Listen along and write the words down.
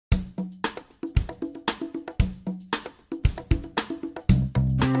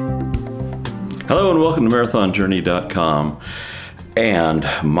Hello and welcome to marathonjourney.com and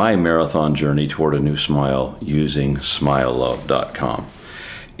my marathon journey toward a new smile using Smilelove.com.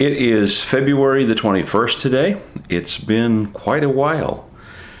 It is February the 21st today. It's been quite a while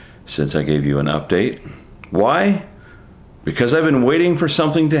since I gave you an update. Why? Because I've been waiting for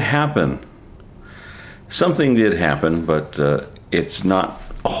something to happen. Something did happen, but it's not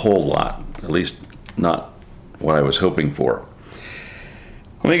a whole lot, at least not what I was hoping for.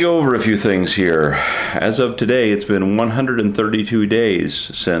 Let me go over a few things here. As of today, it's been 132 days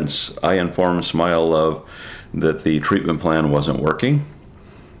since I informed Smilelove that the treatment plan wasn't working.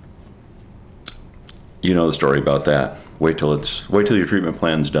 You know the story about that. Wait till your treatment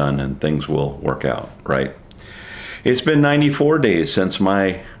plan's done and things will work out, right? It's been 94 days since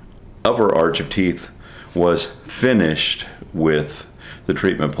my upper arch of teeth was finished with the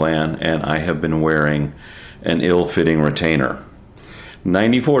treatment plan, and I have been wearing an ill-fitting retainer.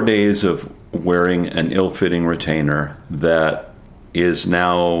 94 days of wearing an ill-fitting retainer that is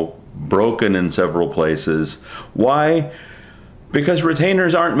now broken in several places. Why? Because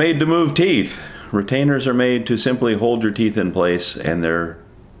retainers aren't made to move teeth. Retainers are made to simply hold your teeth in place, and they're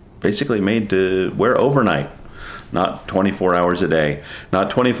basically made to wear overnight, not 24 hours a day.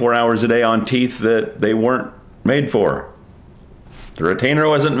 Not 24 hours a day on teeth that they weren't made for. The retainer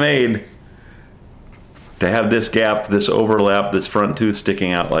wasn't made to have this gap, this overlap, this front tooth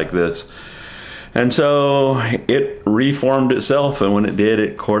sticking out like this. And so it reformed itself, and when it did,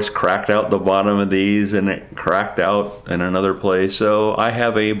 it of course cracked out the bottom of these, and it cracked out in another place. So I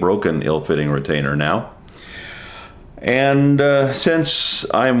have a broken ill-fitting retainer now. And since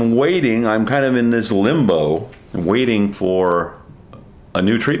I'm waiting, I'm kind of in this limbo, waiting for a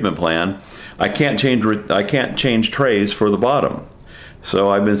new treatment plan. I can't change trays for the bottom.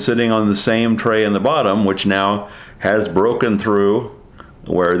 So I've been sitting on the same tray in the bottom, which now has broken through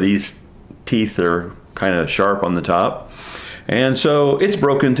where these teeth are kind of sharp on the top. And so it's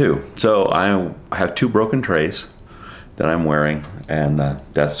broken too. So I have two broken trays that I'm wearing, and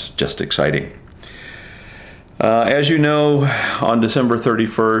that's just exciting. As you know, on December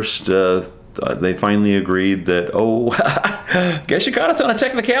 31st, they finally agreed that, oh, guess you caught us on a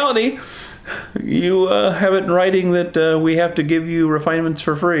technicality. You have it in writing that we have to give you refinements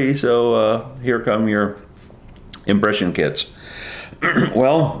for free, so here come your impression kits.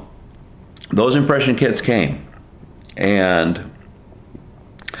 Well, those impression kits came, and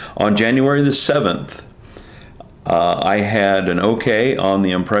on January the 7th, I had an okay on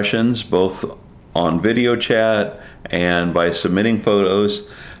the impressions, both on video chat and by submitting photos,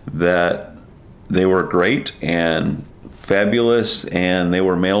 that they were great and fabulous, and they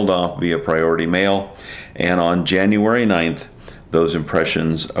were mailed off via priority mail. And on January 9th, those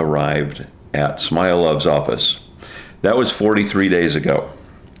impressions arrived at Smilelove's office. That was 43 days ago.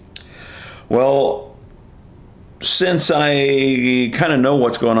 Well, since I kind of know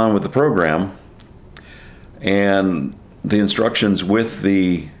what's going on with the program, and the instructions with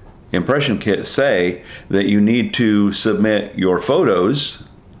the impression kit say that you need to submit your photos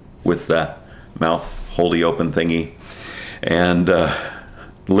with the mouth wholly open thingy and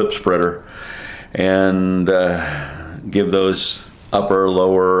lip spreader, and give those upper,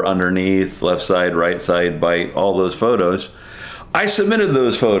 lower, underneath, left side, right side, bite, all those photos. I submitted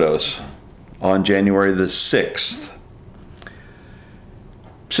those photos on January the 6th.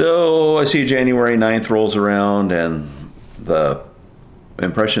 So I see January 9th rolls around, and the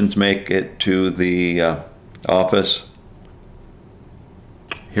impressions make it to the office.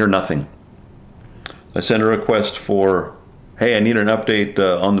 Hear nothing. I sent a request for, hey, I need an update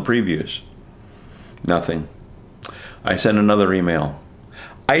on the previews. Nothing. I send another email.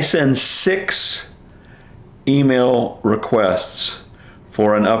 I send 6 email requests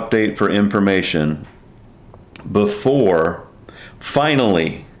for an update for information before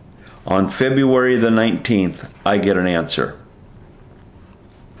finally on February the 19th I get an answer.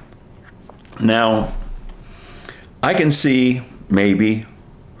 Now, I can see maybe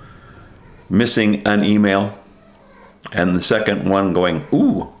missing an email, and the second one going,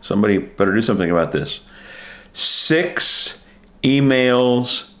 ooh, somebody better do something about this. 6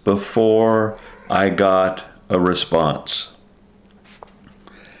 emails before I got a response.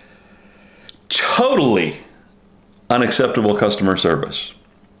 Totally unacceptable customer service.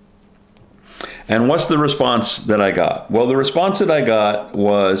 And what's the response that I got? Well, the response that I got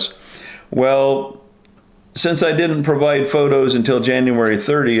was, well, since I didn't provide photos until January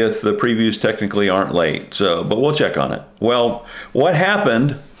 30th, the previews technically aren't late, but we'll check on it. Well, what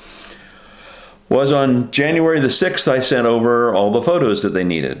happened was on January the 6th, I sent over all the photos that they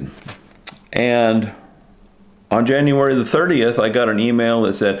needed. And On January the 30th, I got an email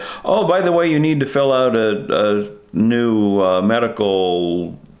that said, oh, by the way, you need to fill out a new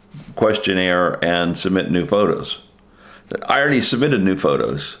medical questionnaire and submit new photos. I already submitted new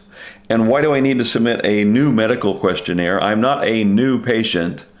photos. And why do I need to submit a new medical questionnaire? I'm not a new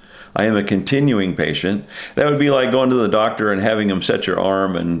patient. I am a continuing patient. That would be like going to the doctor and having him set your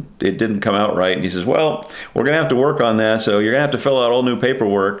arm and it didn't come out right. And he says, well, we're going to have to work on that. So you're going to have to fill out all new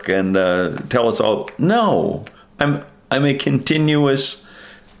paperwork and tell us all. No, I'm a continuous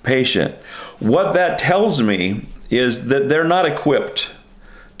patient. What that tells me is that they're not equipped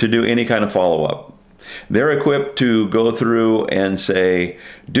to do any kind of follow-up. They're equipped to go through and say,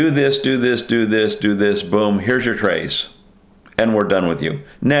 do this, do this, do this, do this, boom, here's your trace. And we're done with you.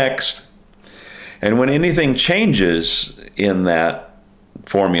 Next. And when anything changes in that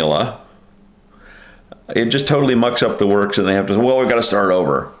formula, it just totally mucks up the works and they have to say, well, we've got to start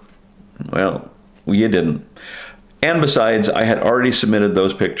over. Well, you didn't. And besides, I had already submitted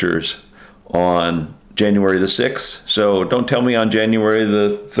those pictures on January the 6th. So don't tell me on January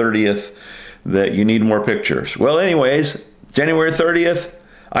the 30th that you need more pictures. Well, anyways, January 30th,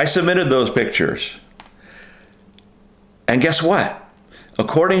 I submitted those pictures. And guess what?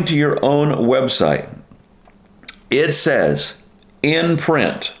 According to your own website, it says in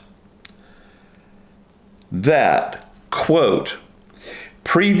print that, quote,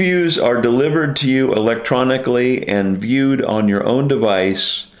 previews are delivered to you electronically and viewed on your own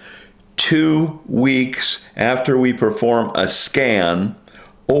device 2 weeks after we perform a scan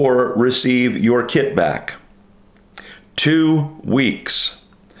or receive your kit back. 2 weeks.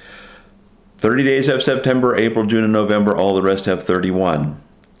 30 days have September, April, June, and November. All the rest have 31.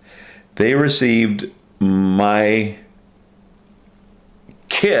 They received my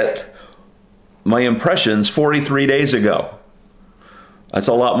kit, my impressions, 43 days ago. That's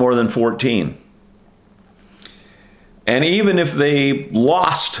a lot more than 14. And even if they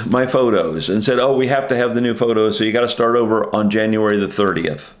lost my photos and said, oh, we have to have the new photos, so you got to start over on January the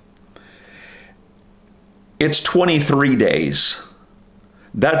 30th. It's 23 days.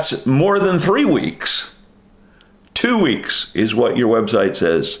 That's more than 3 weeks. 2 weeks is what your website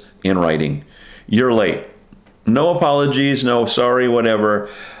says in writing. You're late. No apologies, no sorry, whatever.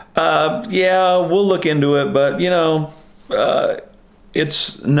 Yeah, we'll look into it, but you know,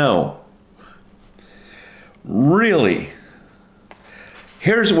 it's no. Really,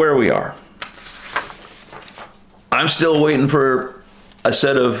 here's where we are. I'm still waiting for a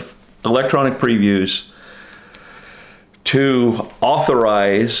set of electronic previews to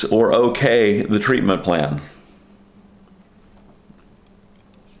authorize or okay the treatment plan.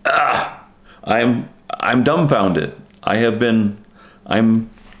 I'm dumbfounded.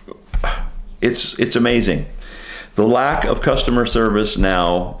 It's amazing. The lack of customer service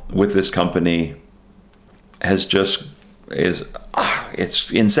now with this company it's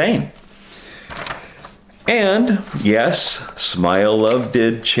insane. And yes, Smilelove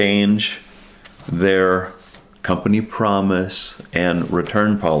did change their company promise and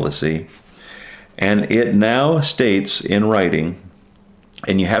return policy, and it now states in writing,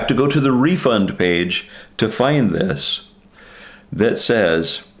 and you have to go to the refund page to find this, that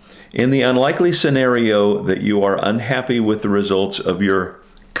says, in the unlikely scenario that you are unhappy with the results of your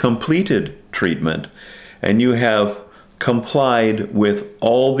completed treatment and you have complied with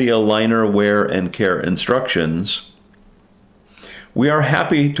all the aligner wear and care instructions, we are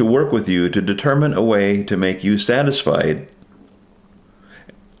happy to work with you to determine a way to make you satisfied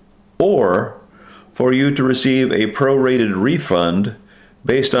or for you to receive a prorated refund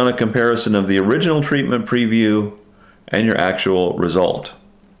based on a comparison of the original treatment preview and your actual result.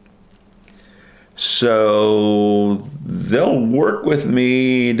 So they'll work with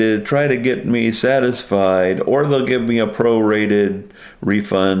me to try to get me satisfied, or they'll give me a prorated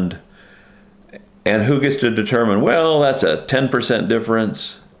refund. And who gets to determine, well, that's a 10%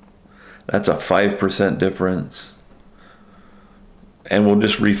 difference, that's a 5% difference, and we'll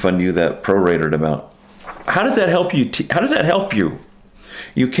just refund you that prorated amount. How does that help you? How does that help you?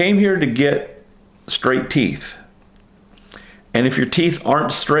 You came here to get straight teeth. And if your teeth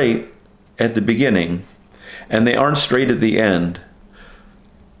aren't straight at the beginning and they aren't straight at the end,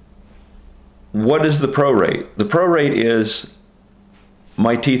 what is the prorate? The prorate is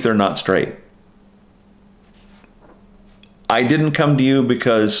my teeth are not straight. I didn't come to you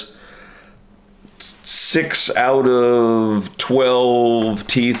because 6 out of 12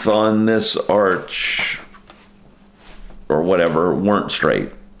 teeth on this arch or whatever weren't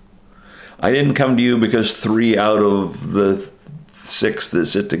straight. I didn't come to you because 3 out of the 6 that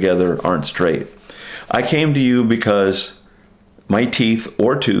sit together aren't straight. I came to you because my teeth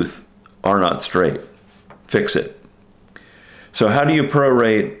or tooth are not straight. fix it. So how do you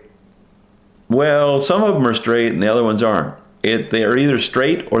prorate? Well, some of them are straight and the other ones aren't. They're either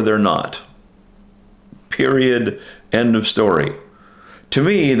straight or they're not. Period. End of story. To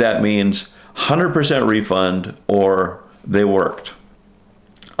me, that means 100% refund or they worked.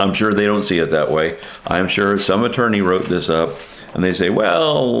 I'm sure they don't see it that way. I'm sure some attorney wrote this up and they say,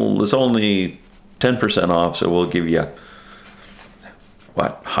 well, it's only 10% off, so we'll give you,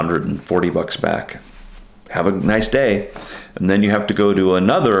 what, $140 back. Have a nice day. And then you have to go to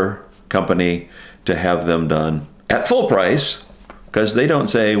another company to have them done at full price, because they don't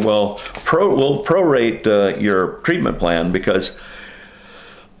say, well, we'll prorate your treatment plan because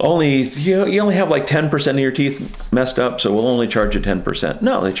you only have like 10% of your teeth messed up, so we'll only charge you 10%.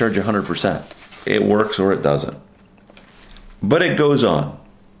 No, they charge you 100%. It works or it doesn't. But it goes on.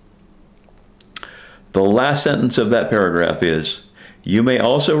 The last sentence of that paragraph is, you may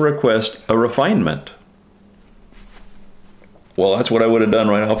also request a refinement. Well, that's what I would have done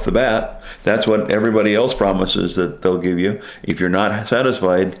right off the bat. That's what everybody else promises that they'll give you. If you're not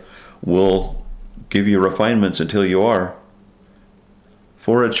satisfied, we'll give you refinements until you are,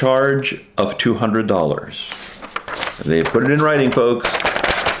 for a charge of $200. They put it in writing, folks.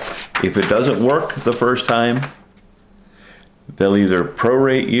 If it doesn't work the first time, they'll either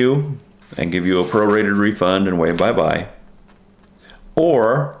prorate you and give you a prorated refund and wave bye-bye,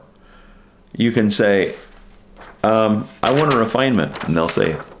 or you can say, I want a refinement, and they'll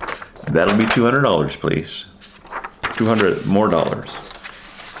say, that'll be $200, please. $200 more dollars.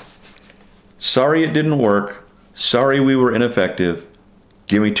 Sorry it didn't work. Sorry we were ineffective.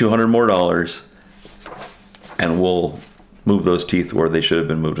 Give me $200 more dollars, and we'll move those teeth where they should have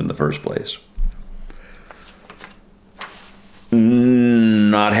been moved in the first place.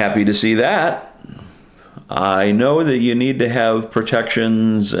 Not happy to see that. I know that you need to have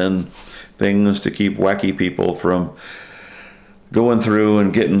protections and things to keep wacky people from going through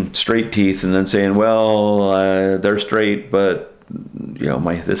and getting straight teeth and then saying, well, they're straight, but you know,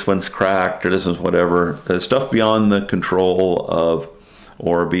 this one's cracked or this one's whatever. Stuff beyond the control of,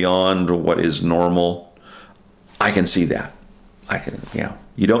 or beyond what is normal. I can see that.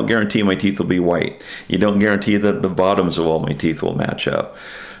 You don't guarantee my teeth will be white. You don't guarantee that the bottoms of all my teeth will match up.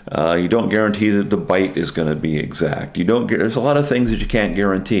 You don't guarantee that the bite is going to be exact. There's a lot of things that you can't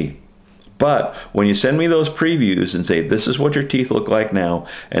guarantee. But when you send me those previews and say, this is what your teeth look like now,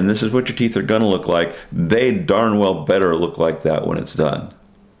 and this is what your teeth are going to look like, they darn well better look like that when it's done.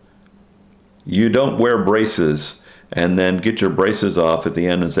 You don't wear braces and then get your braces off at the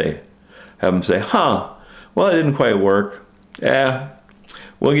end and have them say, well, it didn't quite work.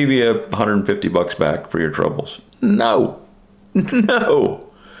 We'll give you $150 back for your troubles. No.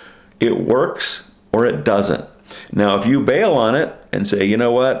 It works or it doesn't. Now, if you bail on it and say, you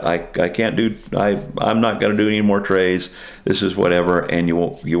know what, I'm not going to do any more trays, this is whatever, and you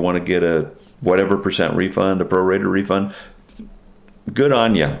want to get a whatever percent refund, a prorated refund, good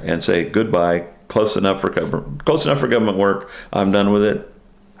on you, and say goodbye, close enough for government work, I'm done with it.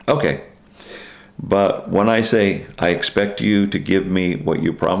 Okay. But when I say I expect you to give me what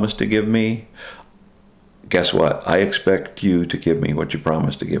you promised to give me, guess what? I expect you to give me what you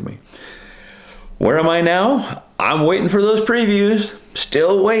promised to give me. Where am I now? I'm waiting for those previews.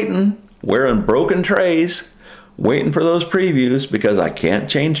 Still waiting. Wearing broken trays. Waiting for those previews because I can't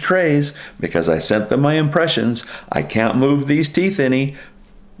change trays because I sent them my impressions. I can't move these teeth any.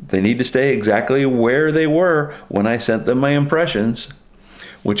 They need to stay exactly where they were when I sent them my impressions.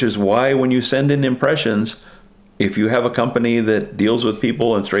 Which is why when you send in impressions, if you have a company that deals with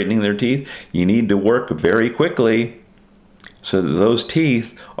people and straightening their teeth, you need to work very quickly so that those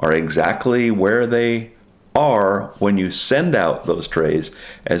teeth are exactly where they are when you send out those trays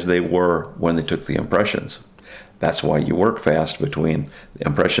as they were when they took the impressions. That's why you work fast between the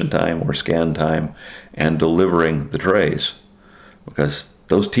impression time or scan time and delivering the trays, because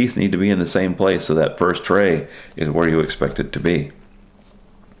those teeth need to be in the same place, so that first tray is where you expect it to be.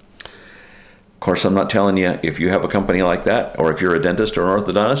 Of course, I'm not telling you if you have a company like that, or if you're a dentist or an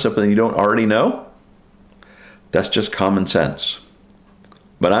orthodontist, something you don't already know. That's just common sense.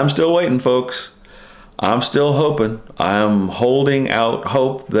 But I'm still waiting, folks. I'm still hoping. I'm holding out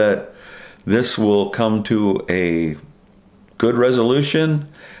hope that this will come to a good resolution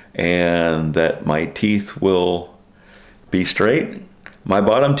and that my teeth will be straight. My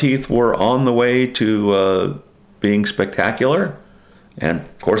bottom teeth were on the way to being spectacular. And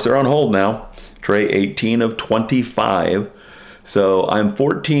of course, they're on hold now. Tray 18 of 25. So I'm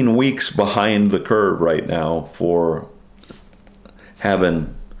 14 weeks behind the curve right now for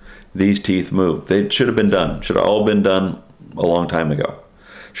having these teeth moved. They should have been done. Should have all been done a long time ago.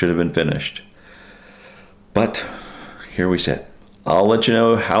 Should have been finished. But here we sit. I'll let you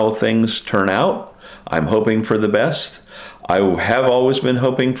know how things turn out. I'm hoping for the best. I have always been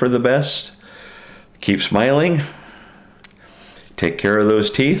hoping for the best. Keep smiling. Take care of those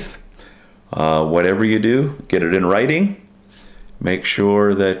teeth. Whatever you do, get it in writing. Make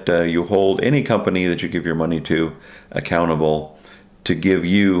sure that you hold any company that you give your money to accountable to give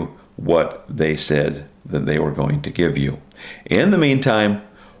you what they said that they were going to give you. In the meantime,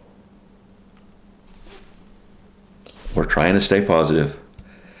 we're trying to stay positive.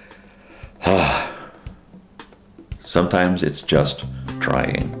 Sometimes it's just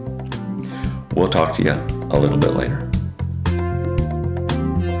trying. We'll talk to you a little bit later.